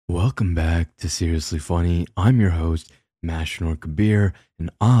Welcome back to Seriously Funny. I'm your host, Mashnor Kabir, and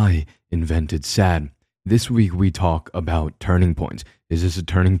I invented SAD. This week we talk about turning points. Is this a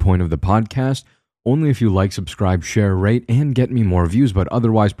turning point of the podcast? Only if you like, subscribe, share, rate, and get me more views, but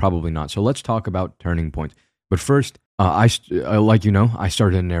otherwise probably not. So let's talk about turning points. But first, I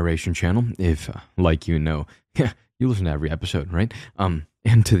started a narration channel. If, you listen to every episode, right?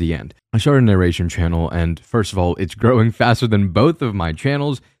 And to the end. I started a narration channel, and first of all, it's growing faster than both of my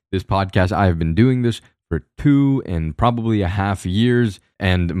channels. This podcast, I have been doing this for 2 and probably a half years,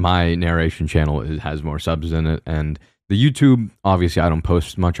 and my narration channel has more subs in it. And the YouTube, obviously, I don't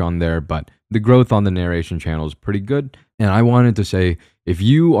post much on there, but the growth on the narration channel is pretty good. And I wanted to say, if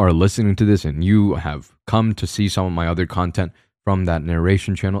you are listening to this and you have come to see some of my other content from that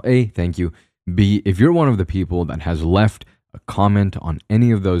narration channel, A, thank you. B, if you're one of the people that has left a comment on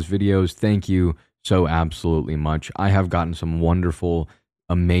any of those videos, thank you so absolutely much. I have gotten some wonderful,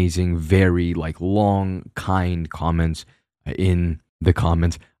 amazing, very long, kind comments in the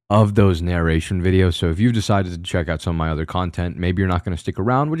comments of those narration videos. So if you've decided to check out some of my other content, maybe you're not going to stick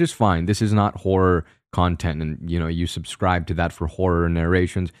around, which is fine. This is not horror content, and you subscribe to that for horror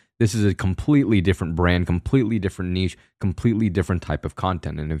narrations. This is a completely different brand, completely different niche, completely different type of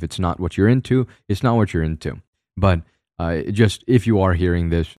content. And if it's not what you're into, it's not what you're into. But just if you are hearing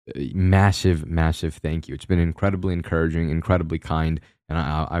this, massive, massive thank you. It's been incredibly encouraging, incredibly kind, and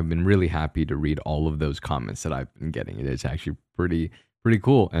I've been really happy to read all of those comments that I've been getting. It's actually pretty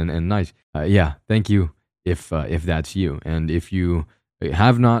cool and nice. Thank you if that's you. And if you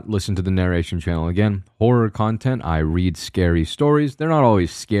have not listened to the narration channel, again, horror content, I read scary stories. They're not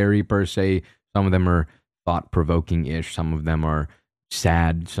always scary per se. Some of them are thought-provoking-ish. Some of them are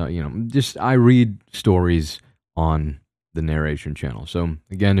sad. So, I read stories on the narration channel. So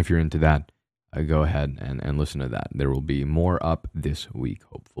again, if you're into that, go ahead and listen to that. There will be more up this week,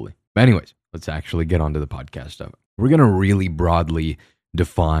 hopefully. But anyways, let's actually get onto the podcast stuff. We're going to really broadly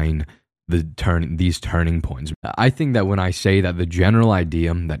define these turning points. I think that when I say that the general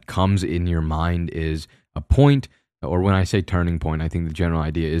idea that comes in your mind is a point, or when I say turning point, I think the general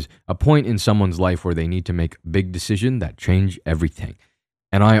idea is a point in someone's life where they need to make a big decision that change everything.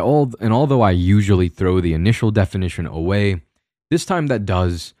 And although I usually throw the initial definition away, this time that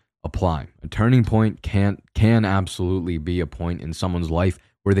does apply. A turning point can absolutely be a point in someone's life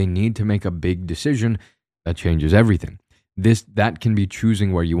where they need to make a big decision that changes everything. That can be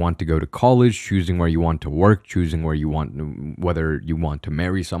choosing where you want to go to college, choosing where you want to work, choosing whether you want to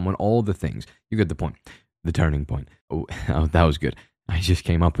marry someone, all the things. You get the point. The turning point. Oh, that was good. I just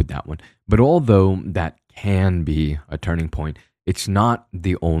came up with that one. But although that can be a turning point, it's not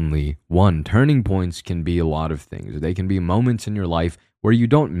the only one. Turning points can be a lot of things. They can be moments in your life where you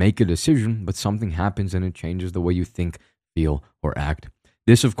don't make a decision, but something happens and it changes the way you think, feel, or act.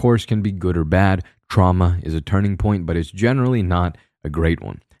 This, of course, can be good or bad. Trauma is a turning point, but it's generally not a great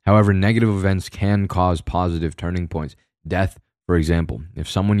one. However, negative events can cause positive turning points. Death, for example. If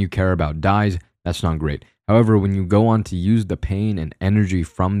someone you care about dies, that's not great. However, when you go on to use the pain and energy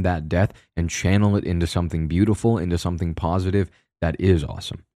from that death and channel it into something beautiful, into something positive, that is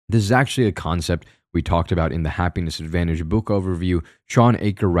awesome. This is actually a concept we talked about in the Happiness Advantage book overview. Sean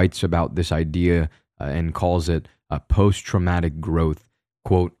Aker writes about this idea and calls it post-traumatic growth.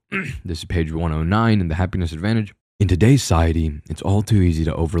 Quote, this is page 109 in the Happiness Advantage. In today's society, it's all too easy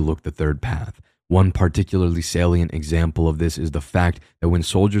to overlook the third path. One particularly salient example of this is the fact that when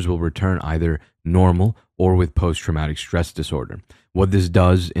soldiers will return either normal or with post-traumatic stress disorder. What this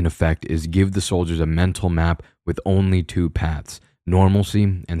does, in effect, is give the soldiers a mental map with only 2 paths,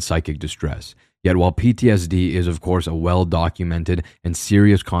 normalcy and psychic distress. Yet while PTSD is, of course, a well-documented and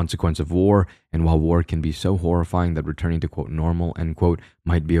serious consequence of war, and while war can be so horrifying that returning to, quote, normal, end quote,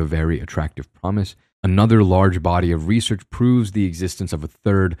 might be a very attractive promise, another large body of research proves the existence of a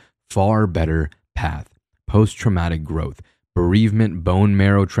third, far better path: post-traumatic growth. Bereavement, bone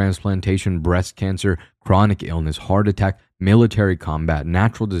marrow transplantation, breast cancer, chronic illness, heart attack, military combat,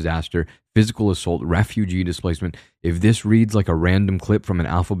 natural disaster, physical assault, refugee displacement. If this reads like a random clip from an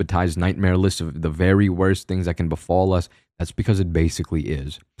alphabetized nightmare list of the very worst things that can befall us, that's because it basically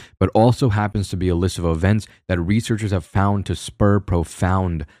is. But also happens to be a list of events that researchers have found to spur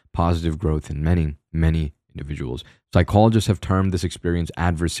profound positive growth in many, many individuals. Psychologists have termed this experience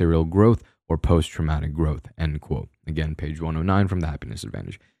adversarial growth or post-traumatic growth, end quote. Again, page 109 from the Happiness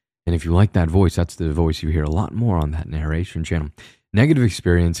Advantage. And if you like that voice, that's the voice you hear a lot more on that narration channel. Negative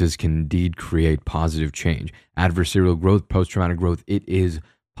experiences can indeed create positive change. Adversarial growth, post-traumatic growth, it is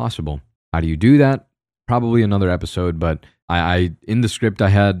possible. How do you do that? Probably another episode, but I in the script I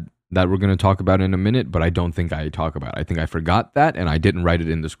had that we're going to talk about in a minute, but I don't think I talk about it. I think I forgot that and I didn't write it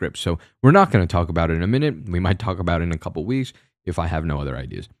in the script. So we're not going to talk about it in a minute. We might talk about it in a couple weeks if I have no other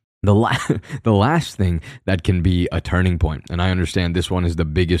ideas. The last thing that can be a turning point, and I understand this one is the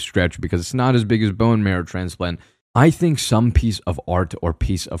biggest stretch because it's not as big as bone marrow transplant. I think some piece of art or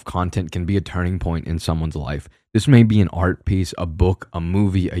piece of content can be a turning point in someone's life. This may be an art piece, a book, a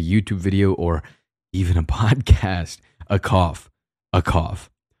movie, a YouTube video, or even a podcast. A cough.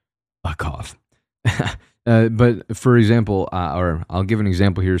 But for example, or I'll give an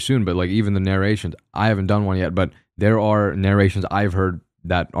example here soon, but like even the narrations, I haven't done one yet, but there are narrations I've heard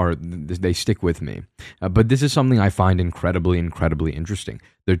that they stick with me. But this is something I find incredibly interesting.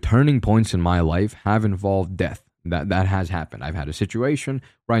 The turning points in my life have involved death. That has happened. I've had a situation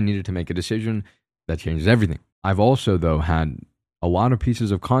where I needed to make a decision that changes everything. I've also, though, had a lot of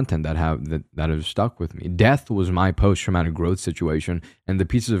pieces of content that have stuck with me. Death was my post-traumatic growth situation, and the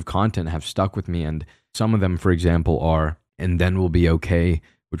pieces of content have stuck with me. And some of them, for example, are "And Then We'll Be Okay,"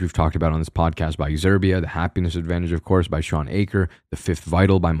 which we've talked about on this podcast by Exerbia, "The Happiness Advantage," of course, by Shawn Achor, "The Fifth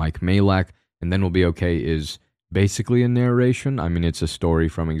Vital" by Mike Malak. "And Then We'll Be Okay" is basically a narration. I mean, it's a story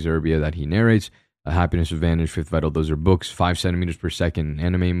from Exerbia that he narrates. "A Happiness Advantage," "Fifth Vital," those are books. 5 centimeters per second, an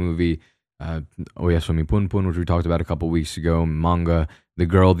anime movie. Oyasumi Punpun, which we talked about a couple weeks ago, manga. "The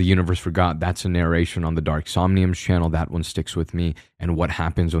Girl the Universe Forgot," that's a narration on the Dark Somniums channel. That one sticks with me. "And What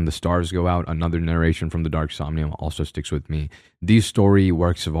Happens When the Stars Go Out," another narration from the Dark Somnium, also sticks with me. These story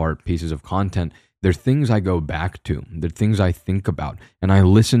works of art, pieces of content, they're things I go back to. They're things I think about. And I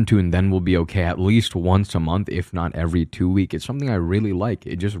listen to "And Then We'll Be Okay" at least once a month, if not every 2 weeks. It's something I really like.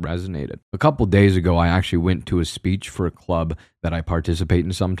 It just resonated. A couple days ago, I actually went to a speech for a club that I participate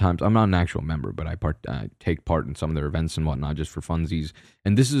in sometimes. I'm not an actual member, but I take part in some of their events and whatnot just for funsies.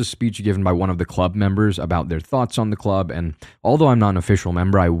 And this is a speech given by one of the club members about their thoughts on the club. And although I'm not an official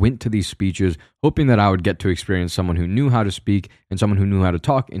member, I went to these speeches hoping that I would get to experience someone who knew how to speak and someone who knew how to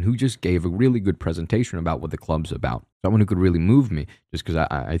talk and who just gave a really good presentation about what the club's about. Someone who could really move me, just because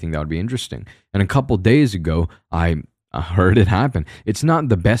I think that would be interesting. And a couple days ago, I heard it happen. It's not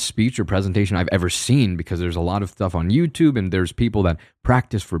the best speech or presentation I've ever seen because there's a lot of stuff on YouTube and there's people that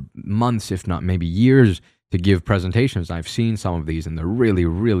practice for months, if not maybe years, to give presentations. I've seen some of these and they're really,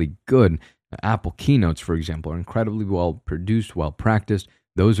 really good. Apple keynotes, for example, are incredibly well produced, well practiced.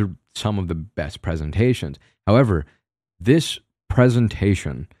 Those are some of the best presentations. However, this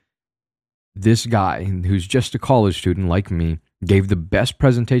presentation, this guy who's just a college student like me gave the best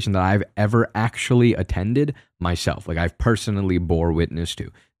presentation that I've ever actually attended myself. Like I've personally bore witness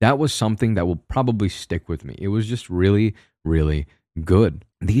to. That was something that will probably stick with me. It was just really, really good.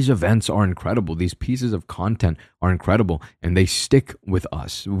 These events are incredible. These pieces of content are incredible and they stick with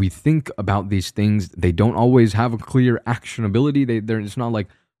us. We think about these things. They don't always have a clear actionability. It's not like,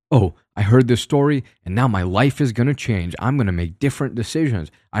 oh, I heard this story and now my life is going to change. I'm going to make different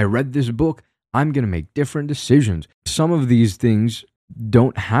decisions. I read this book. I'm going to make different decisions. Some of these things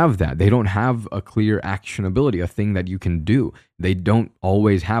don't have that. They don't have a clear actionability, a thing that you can do. They don't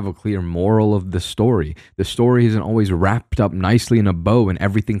always have a clear moral of the story. The story isn't always wrapped up nicely in a bow and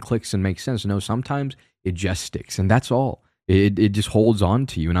everything clicks and makes sense. No, sometimes it just sticks and that's all. It just holds on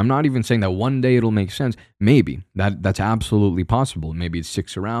to you. And I'm not even saying that one day it'll make sense. Maybe. That's absolutely possible. Maybe it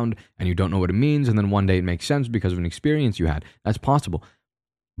sticks around and you don't know what it means and then one day it makes sense because of an experience you had. That's possible.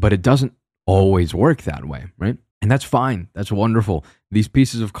 But it doesn't always work that way, right? And that's fine. That's wonderful. These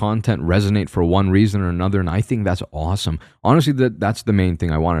pieces of content resonate for one reason or another, and I think that's awesome. Honestly, that's the main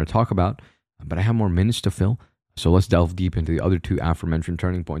thing I wanted to talk about, but I have more minutes to fill, so let's delve deep into the other two aforementioned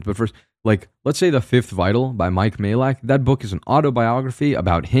turning points. But first, let's say The Fifth Vital by Mike Malak. That book is an autobiography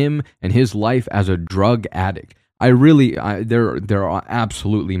about him and his life as a drug addict. There are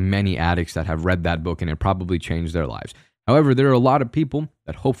absolutely many addicts that have read that book, and it probably changed their lives. However, there are a lot of people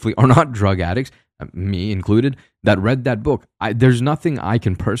that hopefully are not drug addicts, me included, that read that book. There's nothing I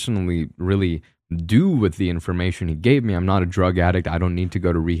can personally really do with the information he gave me. I'm not a drug addict. I don't need to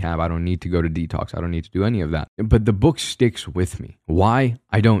go to rehab. I don't need to go to detox. I don't need to do any of that. But the book sticks with me. Why?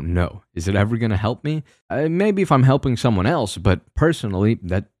 I don't know. Is it ever going to help me? Maybe if I'm helping someone else, but personally,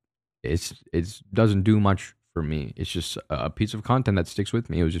 that it doesn't do much for me. It's just a piece of content that sticks with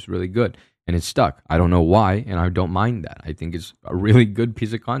me. It was just really good. And it stuck. I don't know why, and I don't mind that. I think it's a really good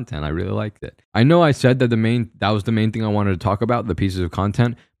piece of content. I really liked it. I know I said that that was the main thing I wanted to talk about, the pieces of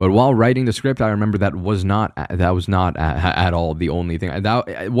content. But while writing the script, I remember that was not at all the only thing.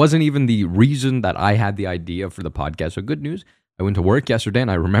 It wasn't even the reason that I had the idea for the podcast. So good news. I went to work yesterday, and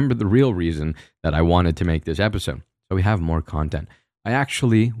I remembered the real reason that I wanted to make this episode. So we have more content. I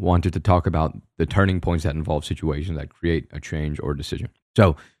actually wanted to talk about the turning points that involve situations that create a change or decision.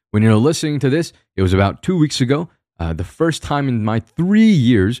 So When you're listening to this, it was about 2 weeks ago, the first time in my 3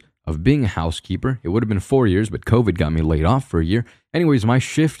 years of being a housekeeper. It would have been 4 years, but COVID got me laid off for a year. Anyways, my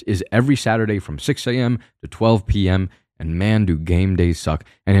shift is every Saturday from 6 a.m. to 12 p.m., and man, do game days suck.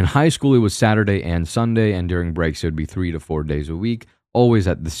 And in high school, it was Saturday and Sunday, and during breaks, it would be 3 to 4 days a week, always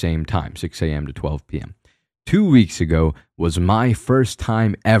at the same time, 6 a.m. to 12 p.m. 2 weeks ago was my first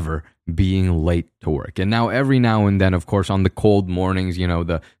time ever being late to work. And now every now and then, of course, on the cold mornings,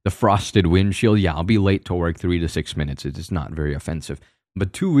 the frosted windshield, I'll be late to work 3 to 6 minutes. It's not very offensive.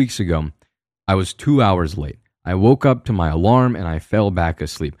 But 2 weeks ago, I was 2 hours late. I woke up to my alarm and I fell back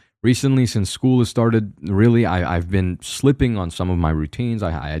asleep. Recently, since school has started, really, I've been slipping on some of my routines. I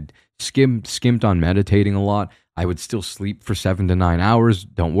had skimped on meditating a lot. I would still sleep for 7 to 9 hours,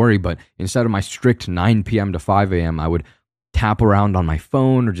 don't worry, but instead of my strict 9 p.m. to 5 a.m., I would tap around on my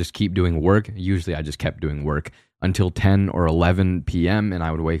phone or just keep doing work. Usually I just kept doing work until 10 or 11 p.m., and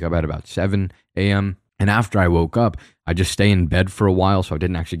I would wake up at about 7 a.m., and after I woke up, I just stay in bed for a while, so I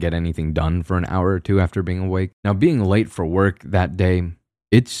didn't actually get anything done for an hour or two after being awake. Now, being late for work that day,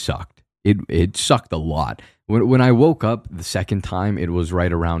 it sucked. It sucked a lot. When I woke up the second time, it was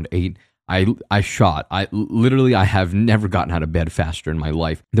right around 8. I shot. I have never gotten out of bed faster in my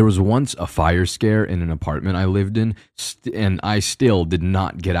life. There was once a fire scare in an apartment I lived in, and I still did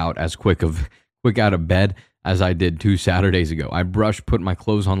not get out as quick out of bed as I did 2 Saturdays ago. I put my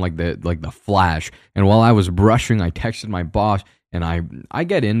clothes on like the Flash, and while I was brushing, I texted my boss, and I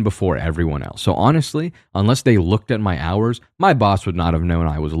get in before everyone else. So honestly, unless they looked at my hours, my boss would not have known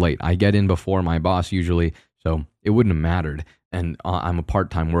I was late. I get in before my boss usually, so it wouldn't have mattered. And I'm a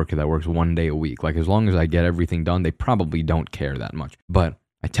part-time worker that works 1 day a week. Like, as long as I get everything done, they probably don't care that much. But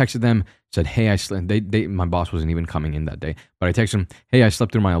I texted them, said, hey, I slept. My boss wasn't even coming in that day. But I texted them, hey, I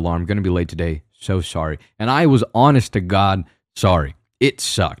slept through my alarm. Going to be late today. So sorry. And I was honest to God sorry. It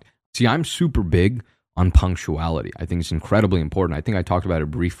sucked. See, I'm super big on punctuality. I think it's incredibly important. I think I talked about it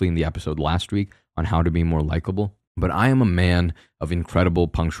briefly in the episode last week on how to be more likable. But I am a man of incredible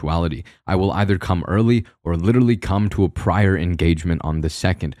punctuality. I will either come early or literally come to a prior engagement on the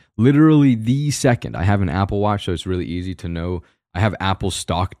second. Literally the second. I have an Apple Watch, so it's really easy to know. I have Apple's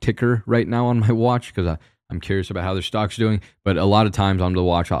stock ticker right now on my watch because I'm curious about how their stock's doing. But a lot of times on the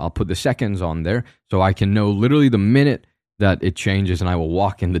watch, I'll put the seconds on there so I can know literally the minute that it changes and I will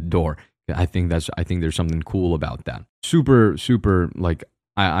walk in the door. I think there's something cool about that. Super, like,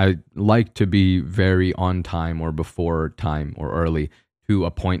 I like to be very on time or before time or early to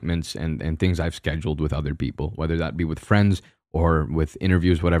appointments and things I've scheduled with other people, whether that be with friends or with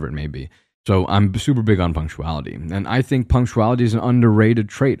interviews, whatever it may be. So I'm super big on punctuality. And I think punctuality is an underrated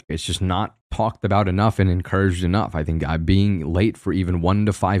trait. It's just not talked about enough and encouraged enough. I think being late for even 1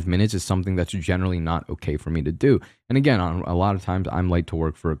 to 5 minutes is something that's generally not okay for me to do. And again, a lot of times I'm late to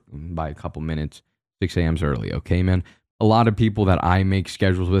work by a couple minutes. 6 a.m.'s early, okay, man? A lot of people that I make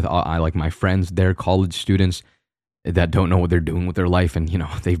schedules with, I like my friends, they're college students that don't know what they're doing with their life, and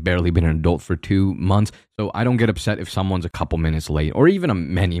they've barely been an adult for 2 months. So I don't get upset if someone's a couple minutes late or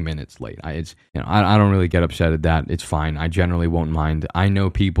even many minutes late. I don't really get upset at that. It's fine. I generally won't mind. I know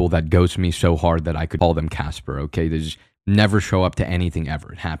people that ghost me so hard that I could call them Casper. Okay, they just never show up to anything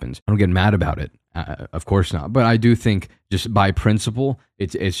ever. It happens. I don't get mad about it. Of course not. But I do think just by principle,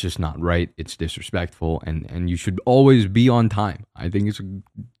 it's just not right. It's disrespectful, and you should always be on time. I think it's a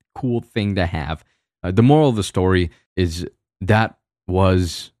cool thing to have. The moral of the story is that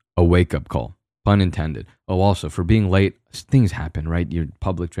was a wake-up call, pun intended. Oh, also, for being late, things happen, right? Your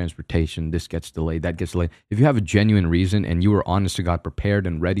public transportation, this gets delayed, that gets delayed. If you have a genuine reason and you were honest to God, prepared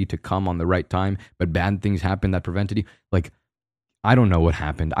and ready to come on the right time, but bad things happened that prevented you, like, I don't know what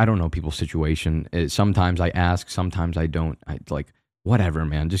happened. I don't know people's situation. Sometimes I ask, sometimes I don't. Whatever,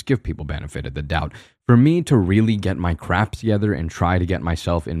 man. Just give people benefit of the doubt. For me to really get my crap together and try to get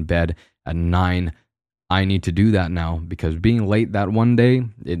myself in bed at 9, I need to do that now, because being late that one day,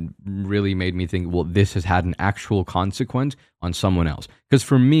 it really made me think, well, this has had an actual consequence on someone else. Because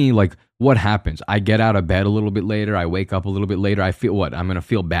for me, like, what happens? I get out of bed a little bit later. I wake up a little bit later. I feel what? I'm going to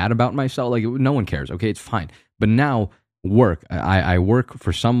feel bad about myself? Like, no one cares. Okay, it's fine. But now, work. I work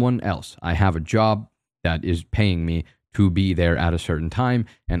for someone else. I have a job that is paying me to be there at a certain time,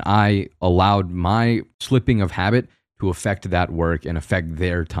 and I allowed my slipping of habit to affect that work and affect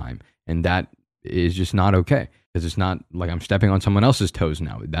their time. And that is just not okay, because it's not like I'm stepping on someone else's toes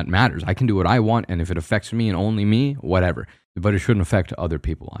now. That matters. I can do what I want, and if it affects me and only me, whatever. But it shouldn't affect other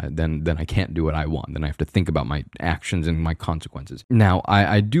people. Then I can't do what I want. Then I have to think about my actions and my consequences. Now,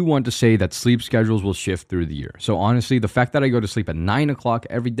 I do want to say that sleep schedules will shift through the year. So honestly, the fact that I go to sleep at 9 o'clock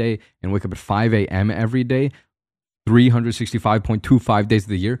every day and wake up at 5 a.m. every day, 365.25 days of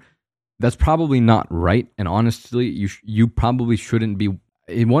the year. That's probably not right. And honestly, you probably shouldn't be.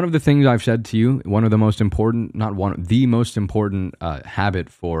 One of the things I've said to you, one of the most important, not one, the most important habit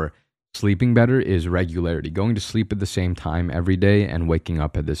for sleeping better is regularity. Going to sleep at the same time every day and waking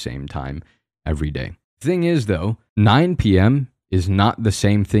up at the same time every day. Thing is, though, 9 p.m. is not the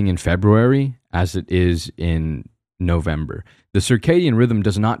same thing in February as it is in November. The circadian rhythm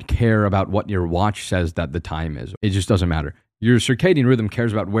does not care about what your watch says that the time is. It just doesn't matter. Your circadian rhythm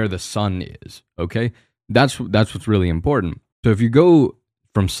cares about where the sun is, okay? That's what's really important. So if you go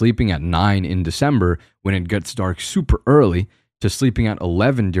from sleeping at 9 in December when it gets dark super early to sleeping at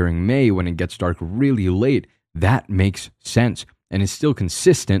 11 during May when it gets dark really late, that makes sense and is still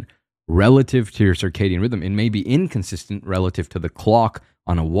consistent relative to your circadian rhythm. It may be inconsistent relative to the clock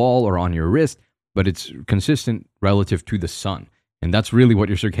on a wall or on your wrist, but it's consistent relative to the sun. And that's really what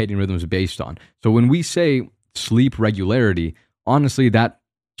your circadian rhythm is based on. So when we say sleep regularity, honestly, that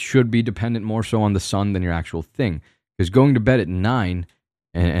should be dependent more so on the sun than your actual thing. Because going to bed at 9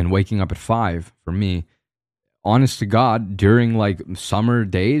 and waking up at 5, for me, honest to God, during like summer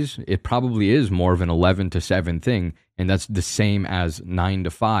days, it probably is more of an 11 to 7 thing. And that's the same as 9 to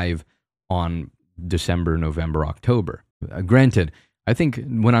 5 on December, November, October. Granted, I think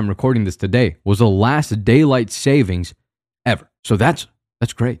when I'm recording this today was the last daylight savings ever. So that's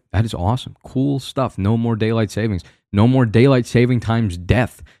great. That is awesome. Cool stuff. No more daylight savings. No more daylight saving times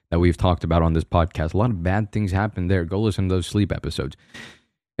death that we've talked about on this podcast. A lot of bad things happen there. Go listen to those sleep episodes.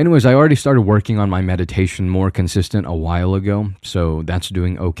 Anyways, I already started working on my meditation more consistent a while ago, so that's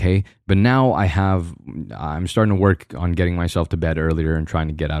doing okay. But now I'm starting to work on getting myself to bed earlier and trying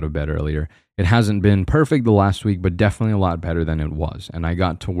to get out of bed earlier. It hasn't been perfect the last week, but definitely a lot better than it was. And I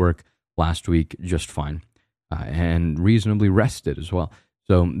got to work last week just fine and reasonably rested as well.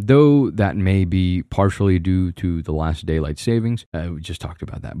 So though that may be partially due to the last daylight savings, we just talked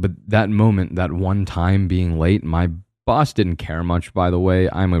about that. But that moment, that one time being late, my boss didn't care much, by the way.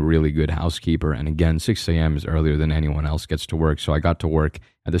 I'm a really good housekeeper. And again, 6 a.m. is earlier than anyone else gets to work. So I got to work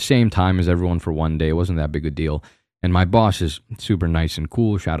at the same time as everyone for one day. It wasn't that big a deal. And my boss is super nice and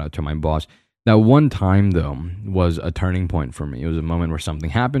cool. Shout out to my boss. That one time, though, was a turning point for me. It was a moment where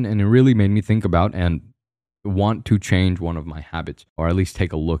something happened and it really made me think about and want to change one of my habits, or at least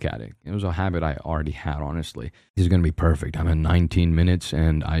take a look at it. It was a habit I already had, honestly. This is going to be perfect. I'm at 19 minutes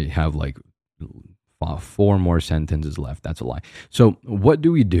and I have like 4 more sentences left. That's a lie. So what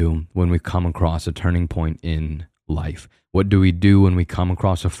do we do when we come across a turning point in life? What do we do when we come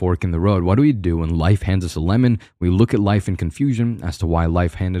across a fork in the road? What do we do when life hands us a lemon? We look at life in confusion as to why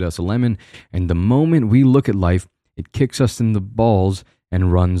life handed us a lemon. And the moment we look at life, it kicks us in the balls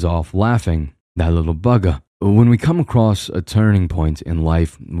and runs off laughing. That little bugger. When we come across a turning point in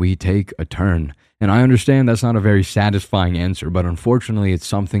life, we take a turn. And I understand that's not a very satisfying answer, but unfortunately, it's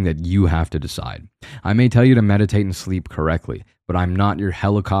something that you have to decide. I may tell you to meditate and sleep correctly, but I'm not your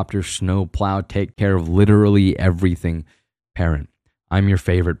helicopter, snowplow, take care of literally everything parent. I'm your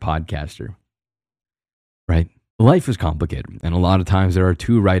favorite podcaster, right? Life is complicated, and a lot of times there are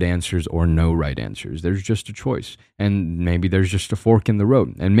 2 right answers or no right answers. There's just a choice, and maybe there's just a fork in the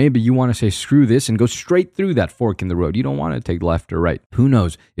road, and maybe you want to say screw this and go straight through that fork in the road. You don't want to take left or right. Who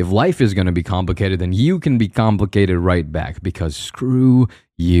knows? If life is going to be complicated, then you can be complicated right back, because screw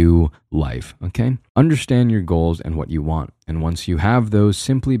you, life, okay? Understand your goals and what you want, and once you have those,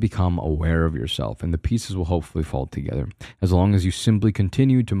 simply become aware of yourself, and the pieces will hopefully fall together, as long as you simply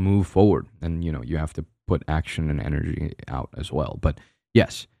continue to move forward. And you have to put action and energy out as well. But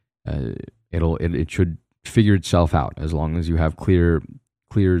yes, it should figure itself out as long as you have clear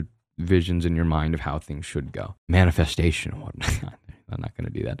visions in your mind of how things should go. Manifestation and whatnot. I'm not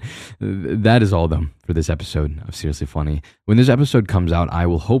going to do that. That is all, though, for this episode of Seriously Funny. When this episode comes out, I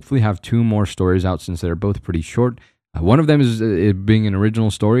will hopefully have 2 more stories out, since they're both pretty short. One of them is it being an original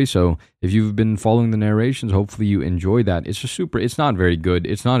story, so if you've been following the narrations, hopefully you enjoy that. It's not very good.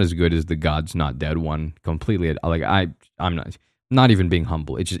 It's not as good as the God's Not Dead one completely. Like I'm not even being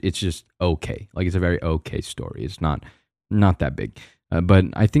humble. It's just okay. Like, it's a very okay story. It's not that big. But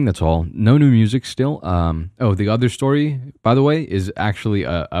I think that's all. No new music still. The other story, by the way, is actually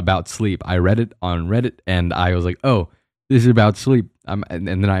about sleep. I read it on Reddit and I was like, oh, this is about sleep. And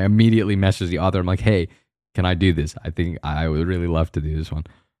then I immediately messaged the author. I'm like, hey, can I do this? I think I would really love to do this one.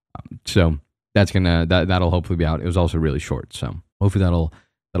 So that'll hopefully be out. It was also really short, so hopefully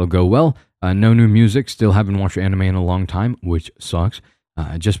that'll go well. No new music. Still haven't watched anime in a long time, which sucks.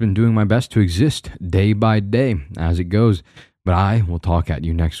 Just been doing my best to exist day by day as it goes. But I will talk at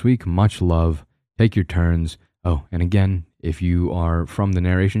you next week. Much love. Take your turns. Oh, and again, if you are from the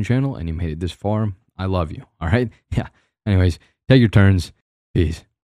narration channel and you made it this far, I love you. All right. Yeah. Anyways, take your turns. Peace.